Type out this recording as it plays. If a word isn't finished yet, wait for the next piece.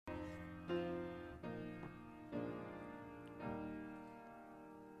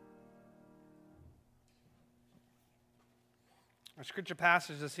Our scripture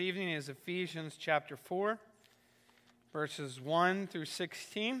passage this evening is Ephesians chapter 4, verses 1 through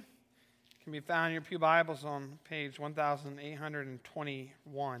 16. It can be found in your pew Bibles on page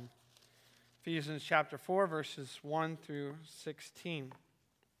 1821. Ephesians chapter 4, verses 1 through 16.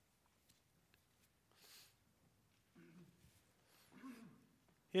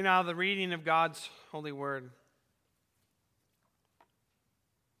 Hear now the reading of God's holy word.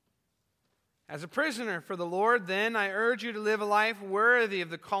 As a prisoner for the Lord, then, I urge you to live a life worthy of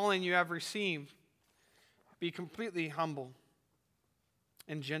the calling you have received. Be completely humble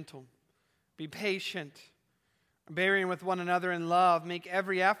and gentle. Be patient, bearing with one another in love. Make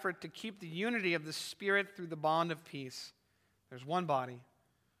every effort to keep the unity of the Spirit through the bond of peace. There's one body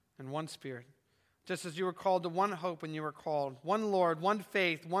and one Spirit. Just as you were called to one hope when you were called, one Lord, one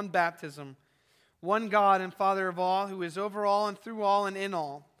faith, one baptism, one God and Father of all, who is over all and through all and in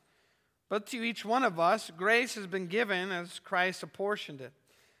all. But to each one of us, grace has been given as Christ apportioned it.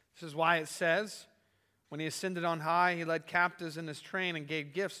 This is why it says, when he ascended on high, he led captives in his train and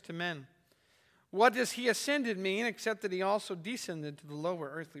gave gifts to men. What does he ascended mean, except that he also descended to the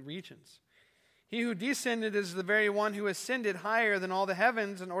lower earthly regions? He who descended is the very one who ascended higher than all the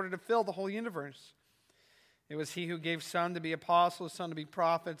heavens in order to fill the whole universe. It was he who gave some to be apostles, some to be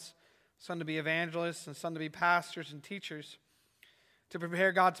prophets, some to be evangelists, and some to be pastors and teachers, to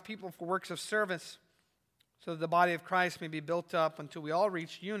prepare God's people for works of service, so that the body of Christ may be built up until we all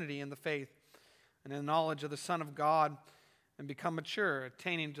reach unity in the faith and in the knowledge of the Son of God and become mature,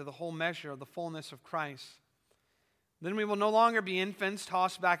 attaining to the whole measure of the fullness of Christ. Then we will no longer be infants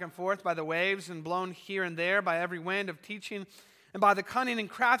tossed back and forth by the waves and blown here and there by every wind of teaching and by the cunning and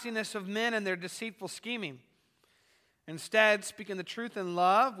craftiness of men and their deceitful scheming. Instead, speaking the truth in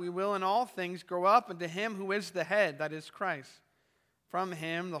love, we will in all things grow up into him who is the head, that is Christ. From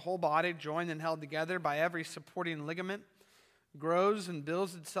him, the whole body, joined and held together by every supporting ligament, grows and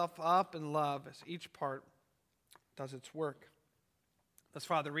builds itself up in love as each part does its work. Thus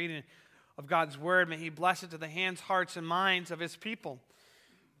far, the reading of God's word. May he bless it to the hands, hearts, and minds of his people.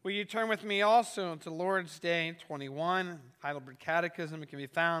 Will you turn with me also to Lord's Day 21, Heidelberg Catechism? It can be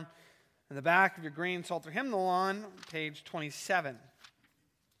found in the back of your green Psalter hymnal on page 27.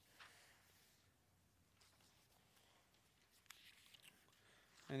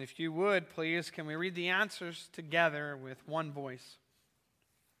 And if you would, please, can we read the answers together with one voice?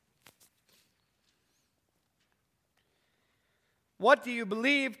 What do you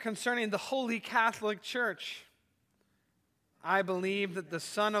believe concerning the Holy Catholic Church? I believe that the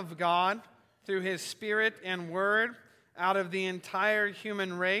Son of God, through his Spirit and Word, out of the entire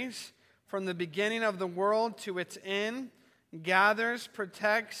human race, from the beginning of the world to its end, gathers,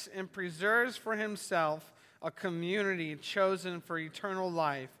 protects, and preserves for himself a community chosen for eternal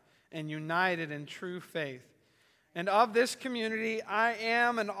life and united in true faith. And of this community, I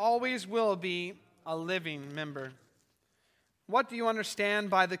am and always will be a living member. What do you understand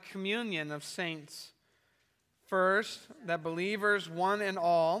by the communion of saints? First, that believers, one and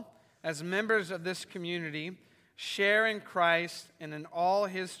all, as members of this community, share in Christ and in all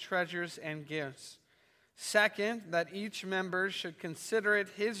his treasures and gifts. Second, that each member should consider it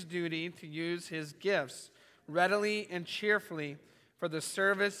his duty to use his gifts readily and cheerfully for the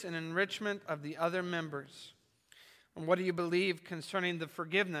service and enrichment of the other members. And what do you believe concerning the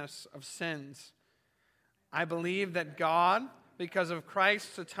forgiveness of sins? I believe that God, because of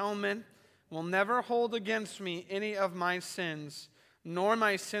Christ's atonement, will never hold against me any of my sins, nor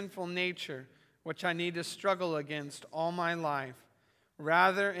my sinful nature, which I need to struggle against all my life.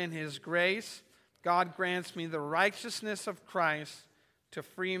 Rather, in his grace, God grants me the righteousness of Christ to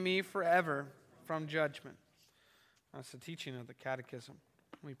free me forever from judgment. That's the teaching of the Catechism.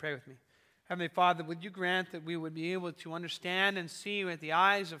 Will you pray with me? Heavenly Father, would you grant that we would be able to understand and see with the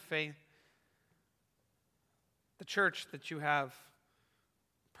eyes of faith the church that you have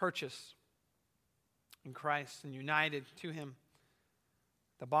purchased in Christ and united to him,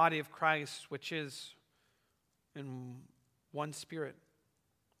 the body of Christ, which is in one Spirit,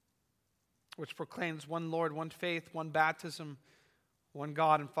 which proclaims one Lord, one faith, one baptism, one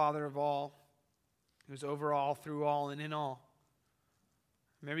God and Father of all, who's over all, through all, and in all.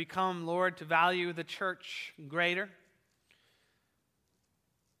 May we come, Lord, to value the church greater.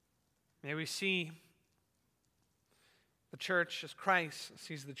 May we see the church as Christ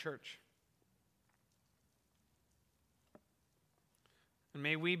sees the church. And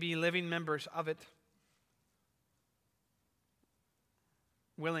may we be living members of it,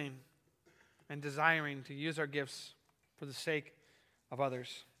 willing and desiring to use our gifts for the sake of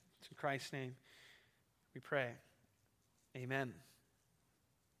others. In Christ's name we pray. Amen.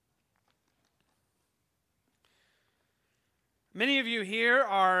 Many of you here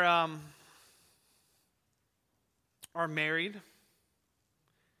are married,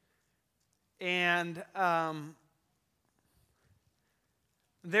 and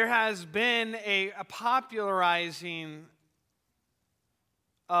there has been a popularizing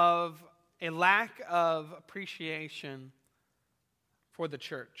of a lack of appreciation for the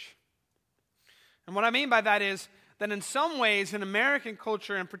church. And what I mean by that is that in some ways, in American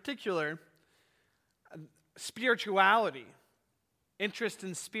culture in particular, spirituality, interest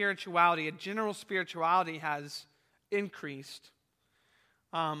in spirituality, a general spirituality has increased.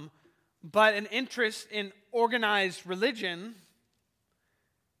 But an interest in organized religion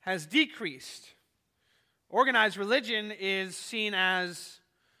has decreased. Organized religion is seen as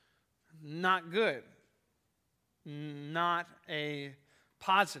not good, not a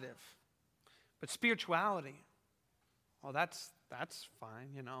positive. But spirituality, well, that's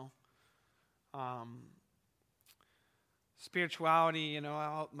fine, you know. Spirituality,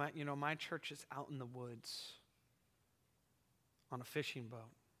 my church is out in the woods on a fishing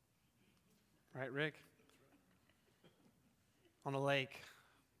boat. Right, Rick? On a lake.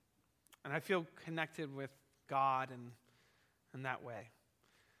 And I feel connected with God in that way.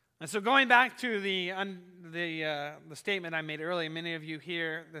 And so going back to the statement I made earlier, many of you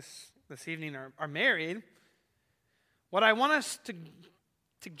here this evening are married. What I want us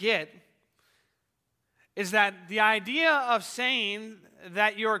to get is that the idea of saying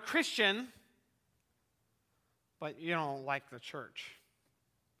that you're a Christian, but you don't like the church.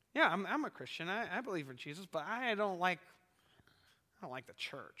 Yeah, I'm a Christian. I believe in Jesus, but I don't like the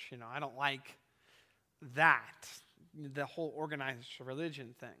church. You know, I don't like that, the whole organized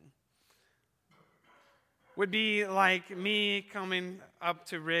religion thing. Would be like me coming up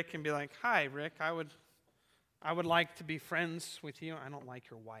to Rick and be like, "Hi, Rick, I would like to be friends with you. I don't like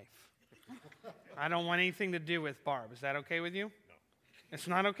your wife. I don't want anything to do with Barb. Is that okay with you?" No. It's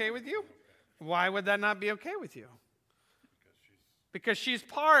not okay with you? Why would that not be okay with you? Because she's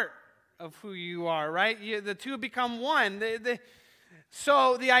part of who you are, right? The two become one.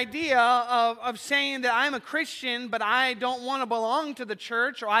 So the idea of saying that I'm a Christian, but I don't want to belong to the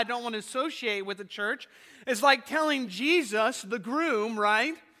church, or I don't want to associate with the church, is like telling Jesus, the groom,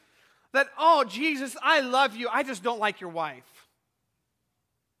 right? That, "Oh, Jesus, I love you. I just don't like your wife.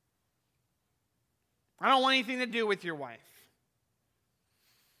 I don't want anything to do with your wife."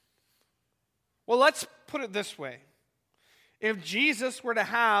 Well, let's put it this way. If Jesus were to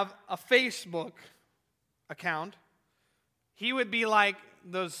have a Facebook account, he would be like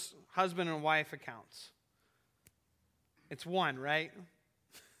those husband and wife accounts. It's one, right?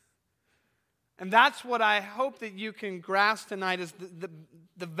 And that's what I hope that you can grasp tonight, is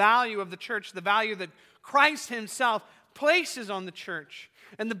the value of the church, the value that Christ himself places on the church.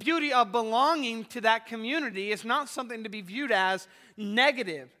 And the beauty of belonging to that community is not something to be viewed as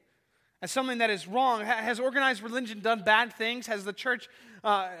negative, as something that is wrong. Has organized religion done bad things? Has the church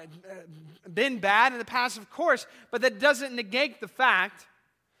been bad in the past? Of course, but that doesn't negate the fact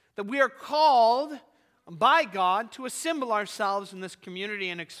that we are called by God to assemble ourselves in this community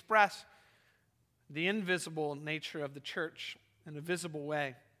and express the invisible nature of the church in a visible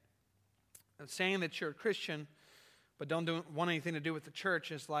way. And saying that you're a Christian but don't want anything to do with the church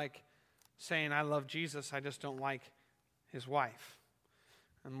is like saying, "I love Jesus, I just don't like his wife."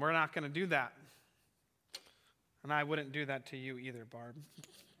 And we're not going to do that. And I wouldn't do that to you either, Barb,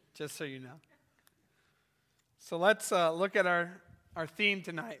 just so you know. So let's look at our theme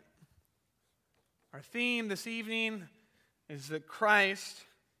tonight. Our theme this evening is that Christ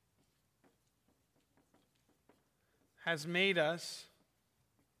has made us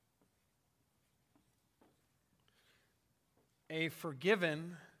a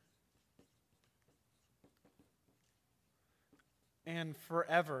forgiven and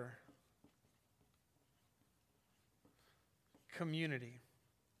forever community.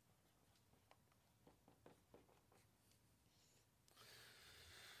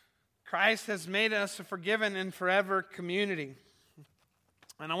 Christ has made us a forgiven and forever community.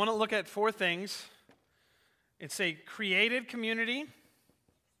 And I want to look at four things. It's a created community.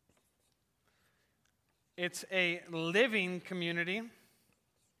 It's a living community.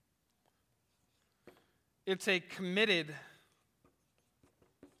 It's a committed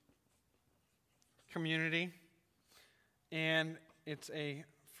community. And it's a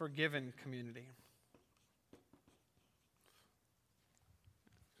forgiven community.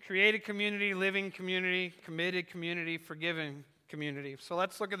 Created community, living community, committed community, forgiven community. So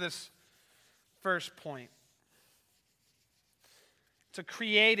let's look at this first point. It's a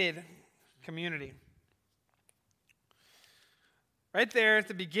created community. Right there at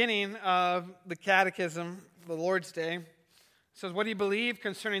the beginning of the Catechism, the Lord's Day, It says, what do you believe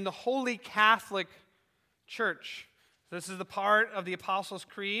concerning the Holy Catholic Church? This is the part of the Apostles'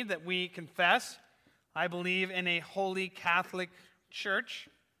 Creed that we confess. I believe in a Holy Catholic Church.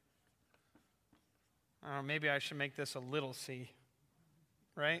 Maybe I should make this a little c,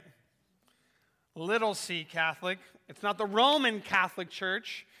 right? Little c Catholic. It's not the Roman Catholic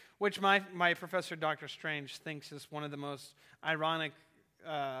Church, which my professor, Dr. Strange, thinks is one of the most ironic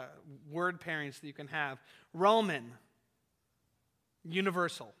word pairings that you can have. Roman.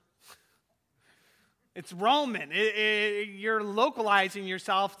 Universal. It's Roman. You're localizing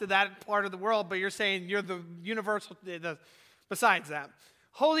yourself to that part of the world, but you're saying you're the universal. Besides that,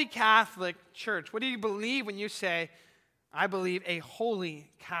 Holy Catholic Church. What do you believe when you say, I believe a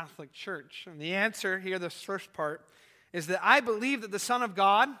Holy Catholic Church? And the answer here, this first part, is that I believe that the Son of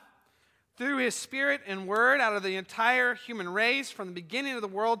God, through His Spirit and Word, out of the entire human race, from the beginning of the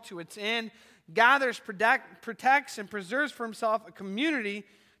world to its end, gathers, protects, and preserves for Himself a community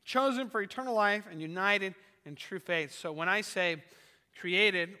chosen for eternal life and united in true faith. So when I say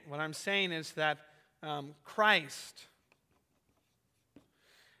created, what I'm saying is that Christ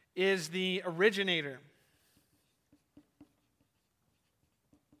is the originator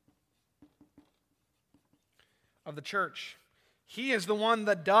of the church. He is the one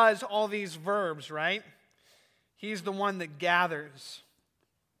that does all these verbs, right? He's the one that gathers,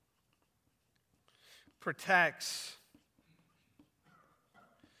 protects,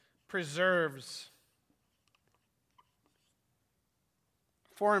 preserves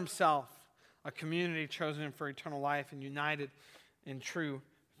for Himself a community chosen for eternal life and united in true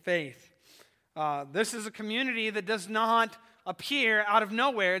faith. This is a community that does not appear out of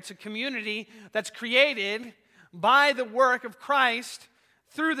nowhere. It's a community that's created by the work of Christ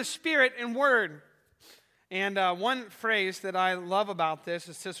through the Spirit and Word. And one phrase that I love about this,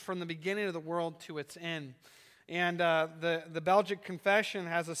 it says, from the beginning of the world to its end. And the Belgic Confession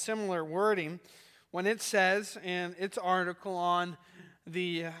has a similar wording when it says in its article on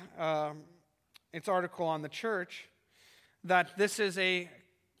the church that this is a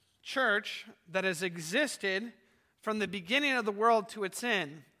church that has existed from the beginning of the world to its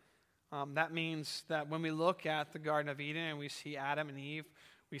end. That means that when we look at the Garden of Eden and we see Adam and Eve,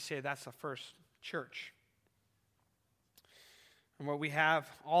 we say that's the first church. And what we have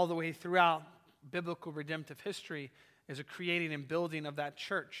all the way throughout biblical redemptive history is a creating and building of that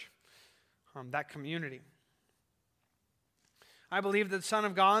church, that community. I believe that the Son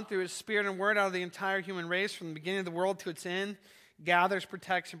of God, through His Spirit and Word, out of the entire human race, from the beginning of the world to its end, gathers,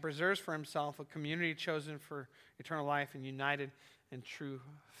 protects, and preserves for Himself a community chosen for eternal life and united in true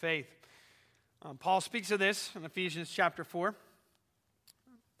faith. Paul speaks of this in Ephesians chapter 4.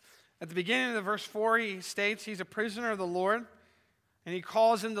 At the beginning of verse 4, he states he's a prisoner of the Lord, and he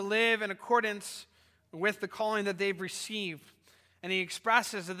calls them to live in accordance with the calling that they've received. And he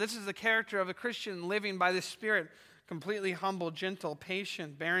expresses that this is the character of a Christian living by the Spirit, completely humble, gentle,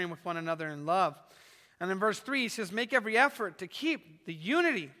 patient, bearing with one another in love. And in verse 3, he says, make every effort to keep the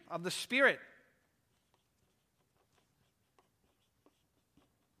unity of the Spirit.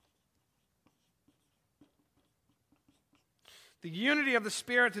 The unity of the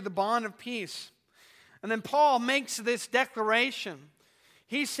Spirit through the bond of peace. And then Paul makes this declaration.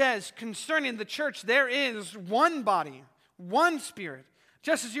 He says, concerning the church, there is one body, one Spirit,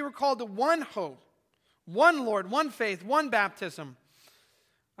 just as you were called to one hope, one Lord, one faith, one baptism,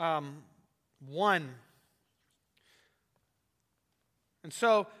 one. And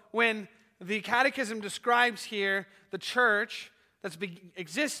so when the Catechism describes here the church that's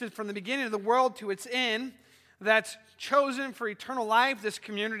existed from the beginning of the world to its end, that's chosen for eternal life, this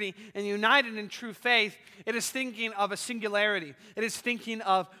community, and united in true faith, it is thinking of a singularity. It is thinking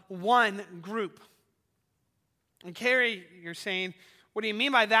of one group. And Cary, you're saying, what do you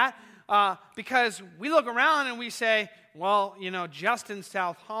mean by that? Because we look around and we say, well, just in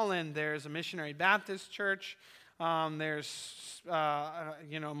South Holland, there's a missionary Baptist church. There's,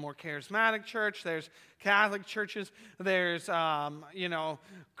 more charismatic church. There's Catholic churches. There's,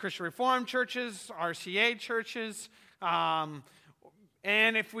 Christian Reformed churches, RCA churches. And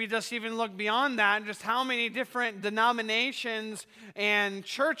if we just even look beyond that, just how many different denominations and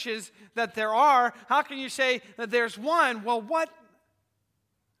churches that there are, how can you say that there's one? Well, what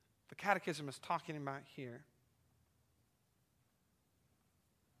the Catechism is talking about here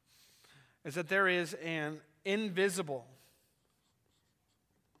is that there is an invisible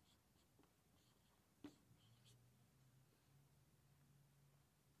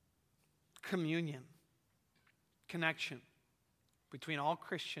communion, connection between all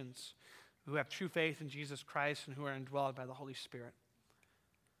Christians who have true faith in Jesus Christ and who are indwelled by the Holy Spirit.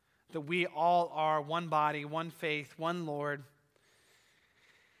 That we all are one body, one faith, one Lord,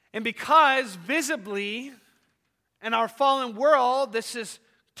 And because visibly in our fallen world, this is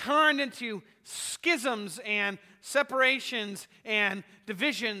turned into schisms and separations and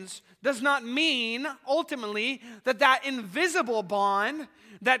divisions, does not mean ultimately that that invisible bond,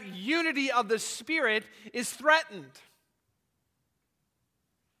 that unity of the Spirit, is threatened.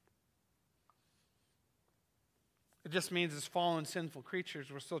 It just means as fallen, sinful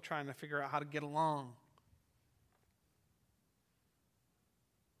creatures, we're still trying to figure out how to get along.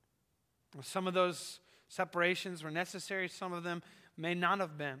 Some of those separations were necessary, some of them may not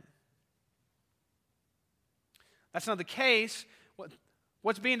have been. That's not the case.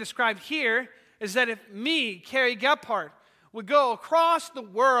 What's being described here is that if me, Cary Gephart, would go across the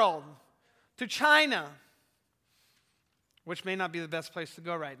world to China, which may not be the best place to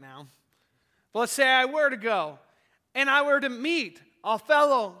go right now, but let's say I were to go, and I were to meet a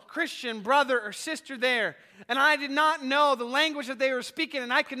fellow Christian brother or sister there, and I did not know the language that they were speaking,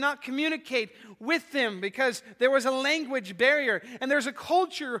 and I could not communicate with them because there was a language barrier, and there's a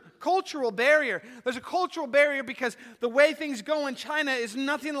cultural barrier. There's a cultural barrier because the way things go in China is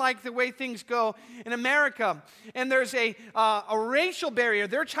nothing like the way things go in America. And there's a racial barrier.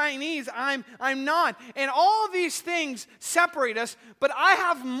 They're Chinese, I'm not. And all of these things separate us, but I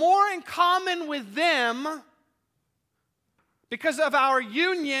have more in common with them because of our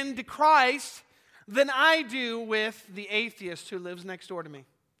union to Christ than I do with the atheist who lives next door to me.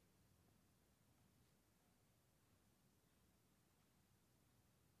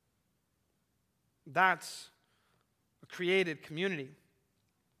 That's a created community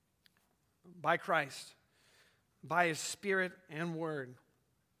by Christ, by His Spirit and Word.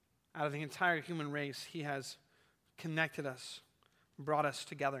 Out of the entire human race, He has connected us, brought us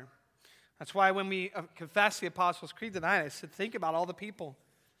together. That's why when we confess the Apostles' Creed tonight, I said, think about all the people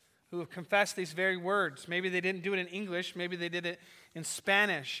who have confessed these very words. Maybe they didn't do it in English. Maybe they did it in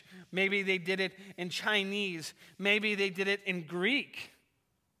Spanish. Maybe they did it in Chinese. Maybe they did it in Greek.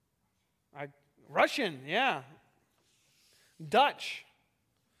 Russian, yeah. Dutch.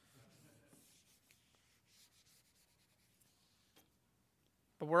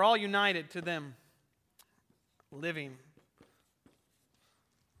 But we're all united to them, living.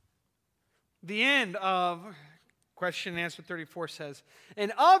 The end of question and answer 34 says,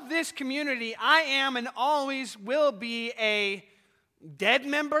 and of this community I am and always will be a dead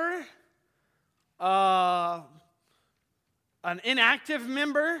member, an inactive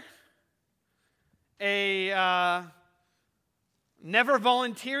member, a never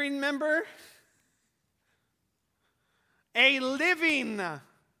volunteering member, a living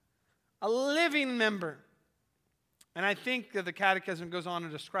member. And I think that the Catechism goes on to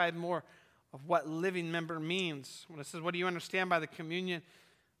describe more of what living member means. When it says, what do you understand by the communion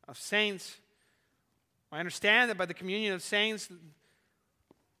of saints? I understand that by the communion of saints,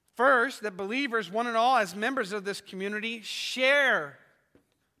 first, that believers, one and all, as members of this community, share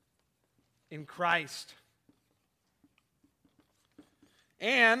in Christ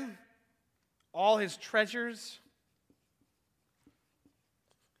and all His treasures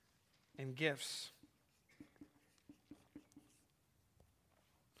and gifts.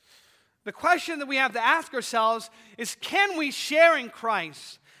 The question that we have to ask ourselves is, can we share in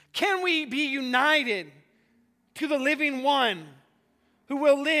Christ? Can we be united to the living one who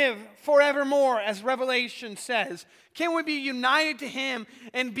will live forevermore, as Revelation says? Can we be united to Him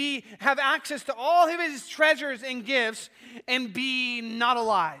and have access to all of His treasures and gifts and be not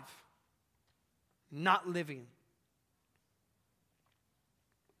alive, not living?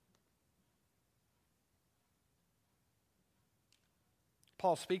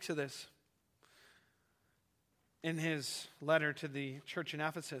 Paul speaks of this in his letter to the church in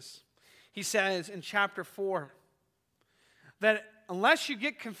Ephesus. He says in chapter 4 that unless you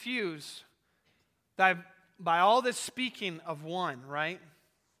get confused by all this speaking of one, right?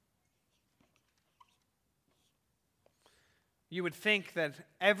 You would think that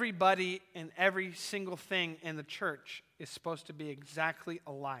everybody and every single thing in the church is supposed to be exactly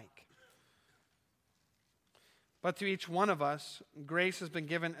alike. But to each one of us, grace has been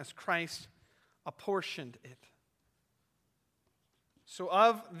given as Christ apportioned it. So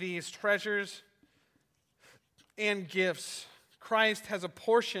of these treasures and gifts, Christ has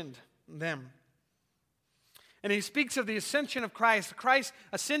apportioned them. And he speaks of the ascension of Christ. Christ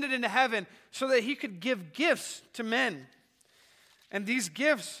ascended into heaven so that He could give gifts to men. And these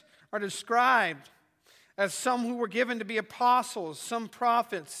gifts are described as some who were given to be apostles, some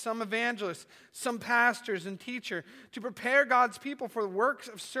prophets, some evangelists, some pastors and teachers, to prepare God's people for the works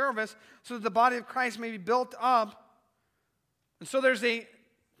of service so that the body of Christ may be built up. And so there's a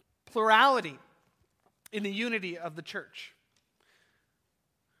plurality in the unity of the church.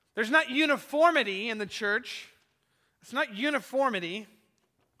 There's not uniformity in the church. It's not uniformity.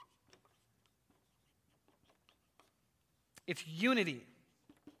 It's unity.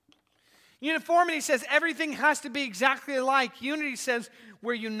 Uniformity says everything has to be exactly alike. Unity says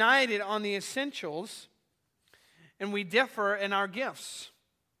we're united on the essentials and we differ in our gifts.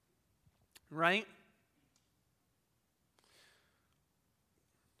 Right?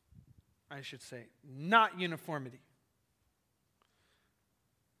 I should say, not uniformity.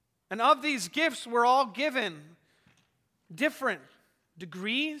 And of these gifts, we're all given different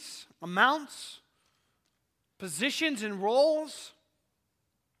degrees, amounts, positions, and roles.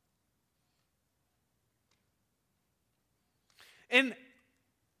 And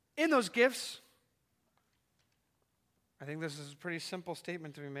in those gifts, I think this is a pretty simple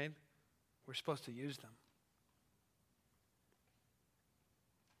statement to be made. We're supposed to use them.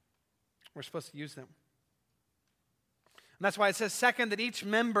 We're supposed to use them. And that's why it says, second, that each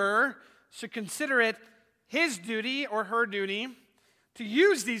member should consider it his duty or her duty to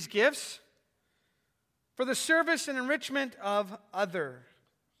use these gifts for the service and enrichment of other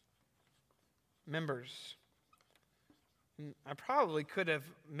members. I probably could have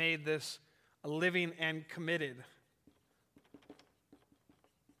made this a living and committed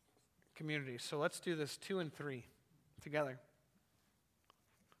community. So let's do this 2 and 3 together.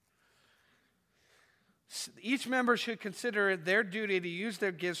 Each member should consider it their duty to use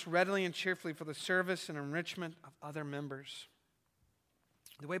their gifts readily and cheerfully for the service and enrichment of other members.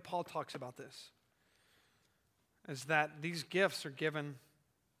 The way Paul talks about this is that these gifts are given,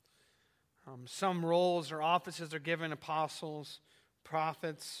 some roles or offices are given apostles,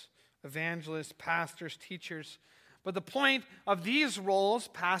 prophets, evangelists, pastors, teachers. But the point of these roles,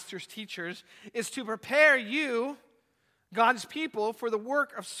 pastors, teachers, is to prepare you, God's people, for the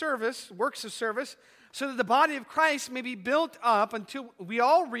works of service, so that the body of Christ may be built up until we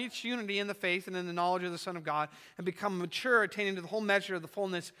all reach unity in the faith and in the knowledge of the Son of God and become mature, attaining to the whole measure of the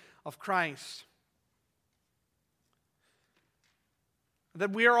fullness of Christ.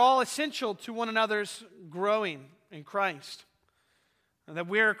 That we are all essential to one another's growing in Christ. And that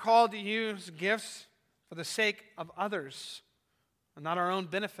we are called to use gifts for the sake of others and not our own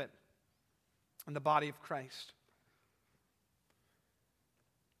benefit in the body of Christ.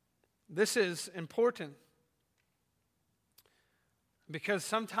 This is important because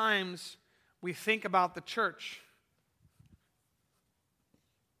sometimes we think about the church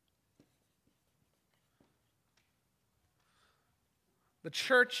the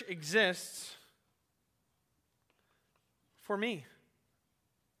church exists for me,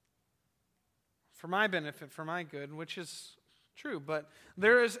 for my benefit, for my good, which is true, but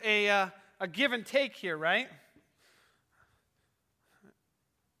there is a give and take here, right?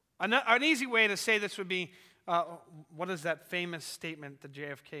 An easy way to say this would be, what is that famous statement that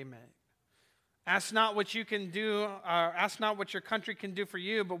JFK made? Ask not what you can do, ask not what your country can do for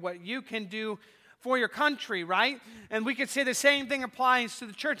you, but what you can do for your country, right? And we could say the same thing applies to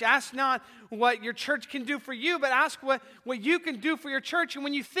the church. Ask not what your church can do for you, but ask what you can do for your church. And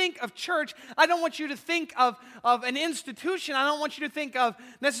when you think of church, I don't want you to think of an institution. I don't want you to think of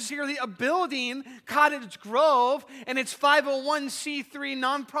necessarily a building, Cottage Grove, and its 501c3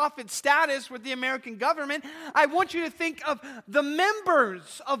 nonprofit status with the American government. I want you to think of the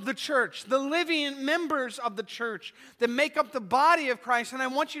members of the church, the living members of the church that make up the body of Christ. And I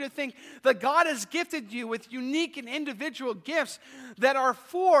want you to think that God has gifted you with unique and individual gifts that are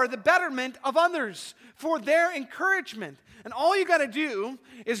for the betterment of others, for their encouragement. And all you got to do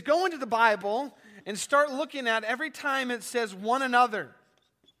is go into the Bible and start looking at every time it says one another.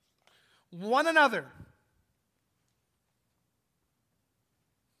 One another.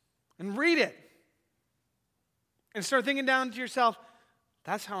 And read it. And start thinking down to yourself,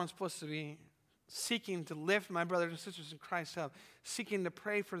 that's how I'm supposed to be seeking to lift my brothers and sisters in Christ up, seeking to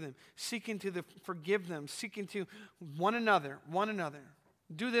pray for them, seeking to forgive them, seeking to one another.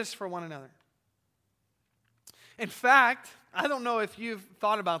 Do this for one another. In fact, I don't know if you've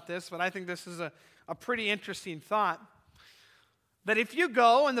thought about this, but I think this is a pretty interesting thought. That if you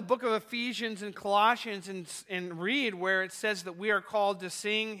go in the book of Ephesians and Colossians and read where it says that we are called to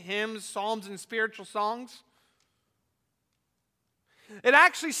sing hymns, psalms, and spiritual songs, it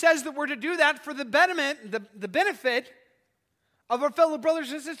actually says that we're to do that for the betterment, the benefit of our fellow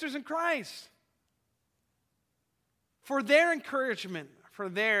brothers and sisters in Christ. For their encouragement, for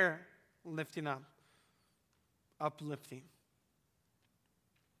their lifting up, uplifting.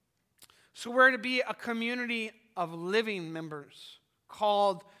 So we're to be a community of living members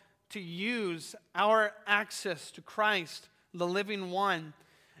called to use our access to Christ, the living one,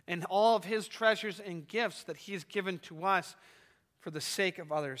 and all of his treasures and gifts that he's given to us for the sake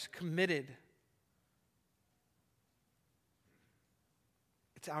of others, committed.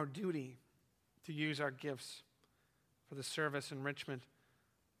 It's our duty to use our gifts for the service and enrichment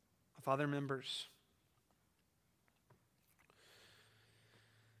of other members.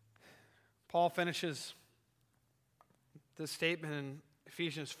 Paul finishes this statement in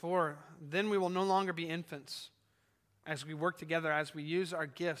Ephesians 4. Then we will no longer be infants as we work together, as we use our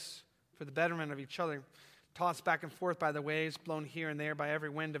gifts for the betterment of each other, tossed back and forth by the waves, blown here and there by every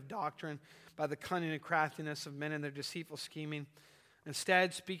wind of doctrine, by the cunning and craftiness of men and their deceitful scheming.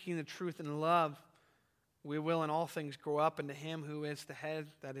 Instead, speaking the truth in love, we will in all things grow up into him who is the head,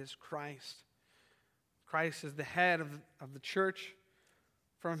 that is Christ. Christ is the head of the church.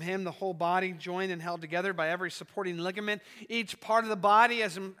 From him, the whole body, joined and held together by every supporting ligament, each part of the body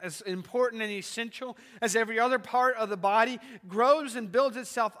as important and essential as every other part of the body, grows and builds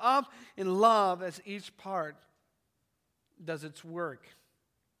itself up in love as each part does its work.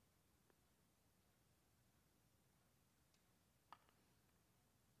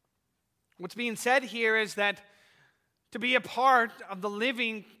 What's being said here is that to be a part of the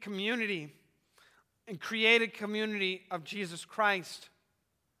living community and created community of Jesus Christ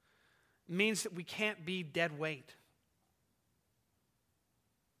means that we can't be dead weight.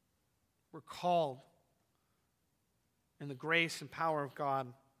 We're called in the grace and power of God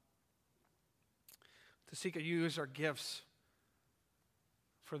to seek to use our gifts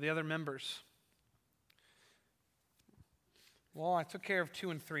for the other members. Well, I took care of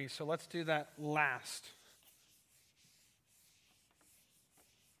 2 and 3, so let's do that last.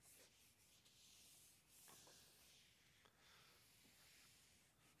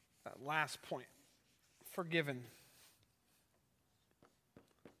 That last point, forgiven.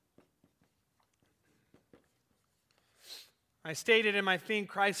 I stated in my theme,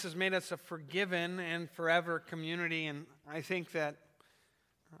 Christ has made us a forgiven and forever community, and I think that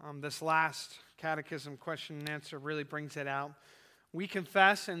this last catechism question and answer really brings it out. We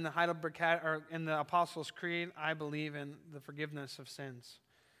confess in the Heidelberg or in the Apostles' Creed, I believe in the forgiveness of sins,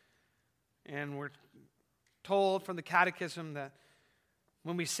 and we're told from the catechism that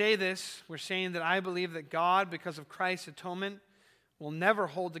when we say this, we're saying that I believe that God, because of Christ's atonement, will never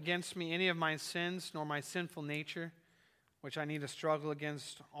hold against me any of my sins nor my sinful nature, which I need to struggle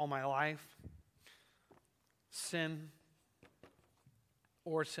against all my life. Sin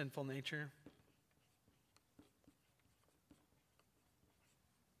or sinful nature.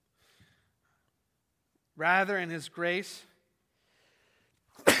 Rather, in his grace,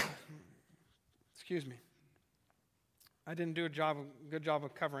 excuse me, I didn't do a good job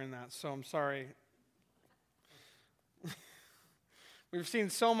of covering that, so I'm sorry. We've seen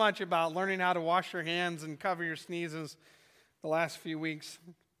so much about learning how to wash your hands and cover your sneezes the last few weeks.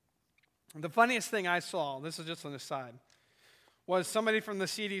 The funniest thing I saw, this is just an aside, was somebody from the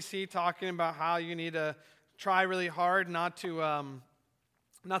CDC talking about how you need to try really hard not to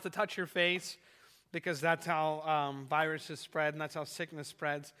touch your face because that's how viruses spread and that's how sickness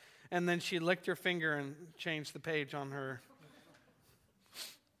spreads. And then she licked her finger and changed the page on her.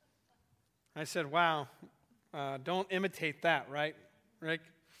 I said, wow, don't imitate that, right, Rick?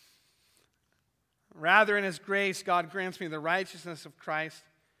 Rather, in his grace, God grants me the righteousness of Christ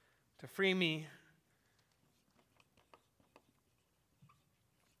to free me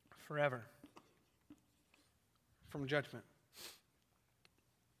forever from judgment.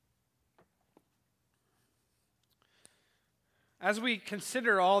 As we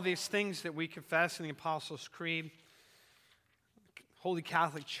consider all these things that we confess in the Apostles' Creed, Holy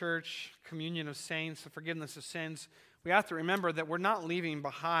Catholic Church, communion of saints, the forgiveness of sins, we have to remember that we're not leaving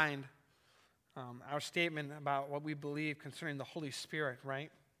behind our statement about what we believe concerning the Holy Spirit,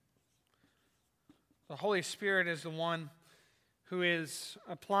 right? The Holy Spirit is the one who is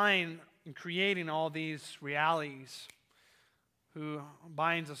applying and creating all these realities, who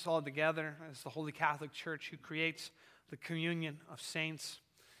binds us all together as the Holy Catholic Church, who creates the communion of saints,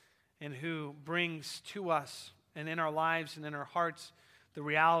 and who brings to us and in our lives and in our hearts the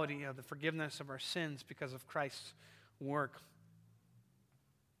reality of the forgiveness of our sins because of Christ's work.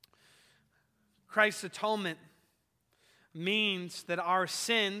 Christ's atonement means that our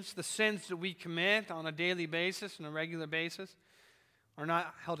sins, the sins that we commit on a daily basis and a regular basis, are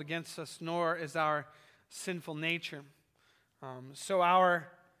not held against us, nor is our sinful nature. So our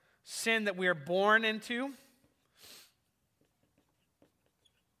sin that we are born into,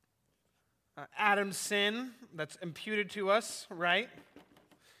 Adam's sin that's imputed to us, right?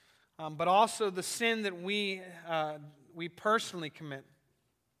 But also the sin that we personally commit.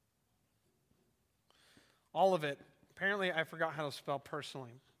 All of it. Apparently, I forgot how to spell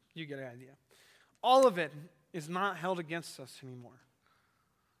personally. You get an idea. All of it is not held against us anymore.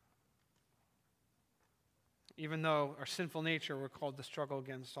 Even though our sinful nature we're called to struggle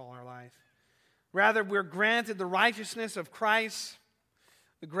against all our life. Rather, we're granted the righteousness of Christ,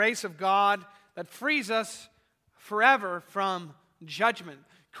 the grace of God that frees us forever from judgment.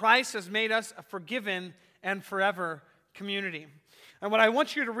 Christ has made us a forgiven and forever community. And what I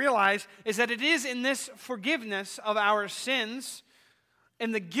want you to realize is that it is in this forgiveness of our sins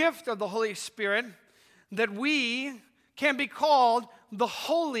and the gift of the Holy Spirit that we can be called the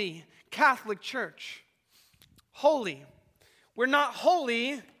Holy Catholic Church. Holy. We're not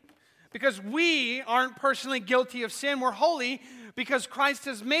holy because we aren't personally guilty of sin. We're holy because Christ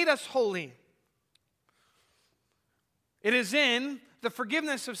has made us holy. It is in the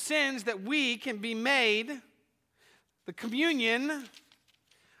forgiveness of sins that we can be made the communion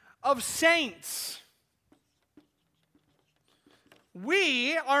of saints.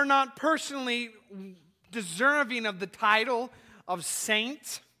 We are not personally deserving of the title of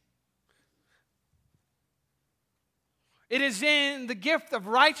saint. It is in the gift of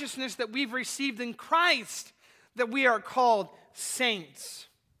righteousness that we've received in Christ that we are called saints.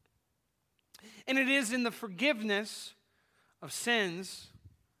 And it is in the forgiveness of sins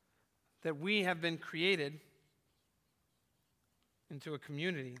that we have been created into a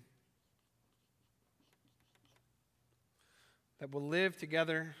community that will live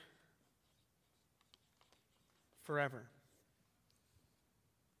together forever.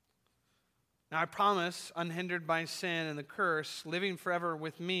 Now, I promise, unhindered by sin and the curse, living forever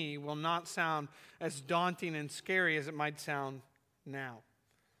with me will not sound as daunting and scary as it might sound now.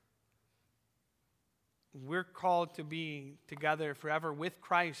 We're called to be together forever with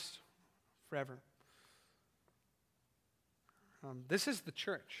Christ forever. This is the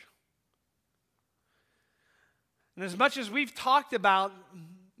church. And as much as we've talked about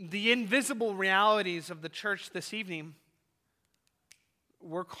the invisible realities of the church this evening,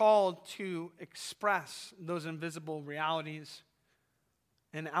 we're called to express those invisible realities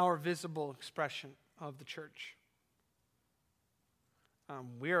in our visible expression of the church.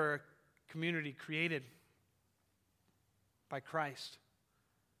 We are a community created by Christ.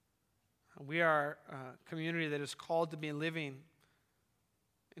 We are a community that is called to be living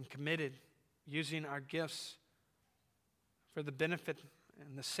and committed, using our gifts for the benefit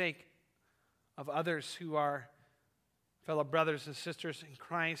and the sake of others who are fellow brothers and sisters in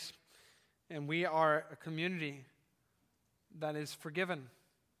Christ. And we are a community that is forgiven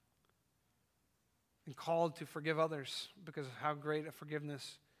and called to forgive others because of how great a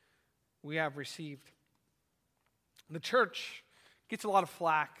forgiveness we have received. The church gets a lot of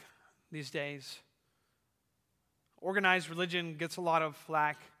flack these days. Organized religion gets a lot of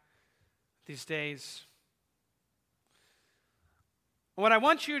flack these days. What I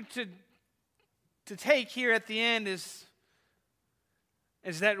want you to take here at the end is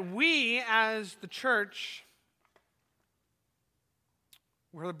that we as the church,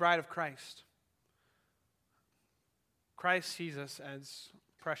 we're the bride of Christ. Christ sees us as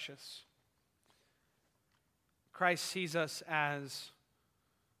precious. Christ sees us as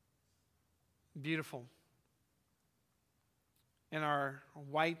beautiful in our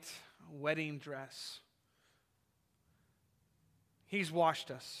white wedding dress. He's washed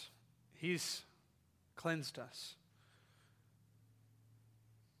us. He's cleansed us.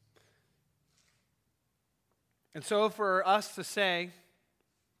 And so for us to say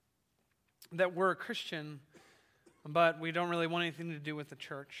that we're a Christian, but we don't really want anything to do with the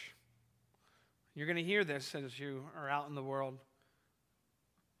church, you're going to hear this as you are out in the world.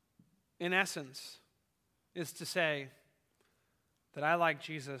 In essence, is to say that I like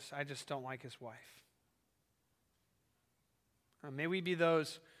Jesus, I just don't like his wife. May we be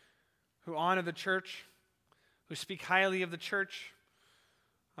those who honor the church, who speak highly of the church,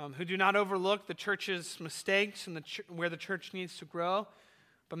 who do not overlook the church's mistakes and where the church needs to grow,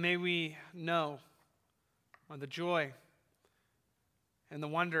 but may we know the joy and the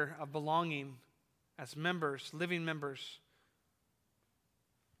wonder of belonging as members, living members,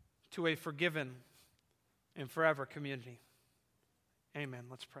 to a forgiven and forever community. Amen.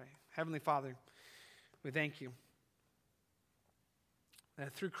 Let's pray. Heavenly Father, we thank you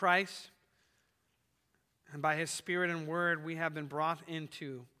that through Christ and by his Spirit and word, we have been brought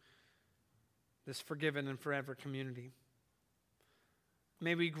into this forgiven and forever community.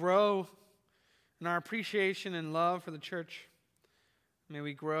 May we grow in our appreciation and love for the church. May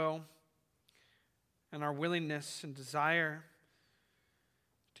we grow in our willingness and desire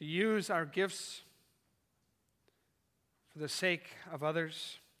to use our gifts for the sake of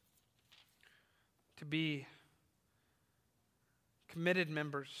others, to be committed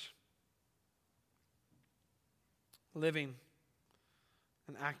members living,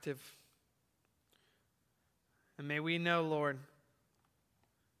 and active. And may we know, Lord,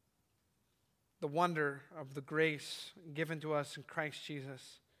 the wonder of the grace given to us in Christ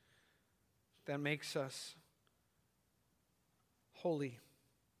Jesus that makes us holy.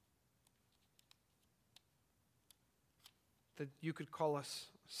 That you could call us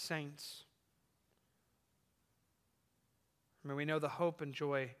saints. May we know the hope and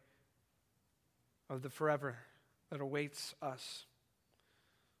joy of the forever that awaits us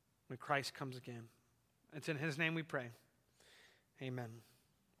when Christ comes again. It's in his name we pray. Amen.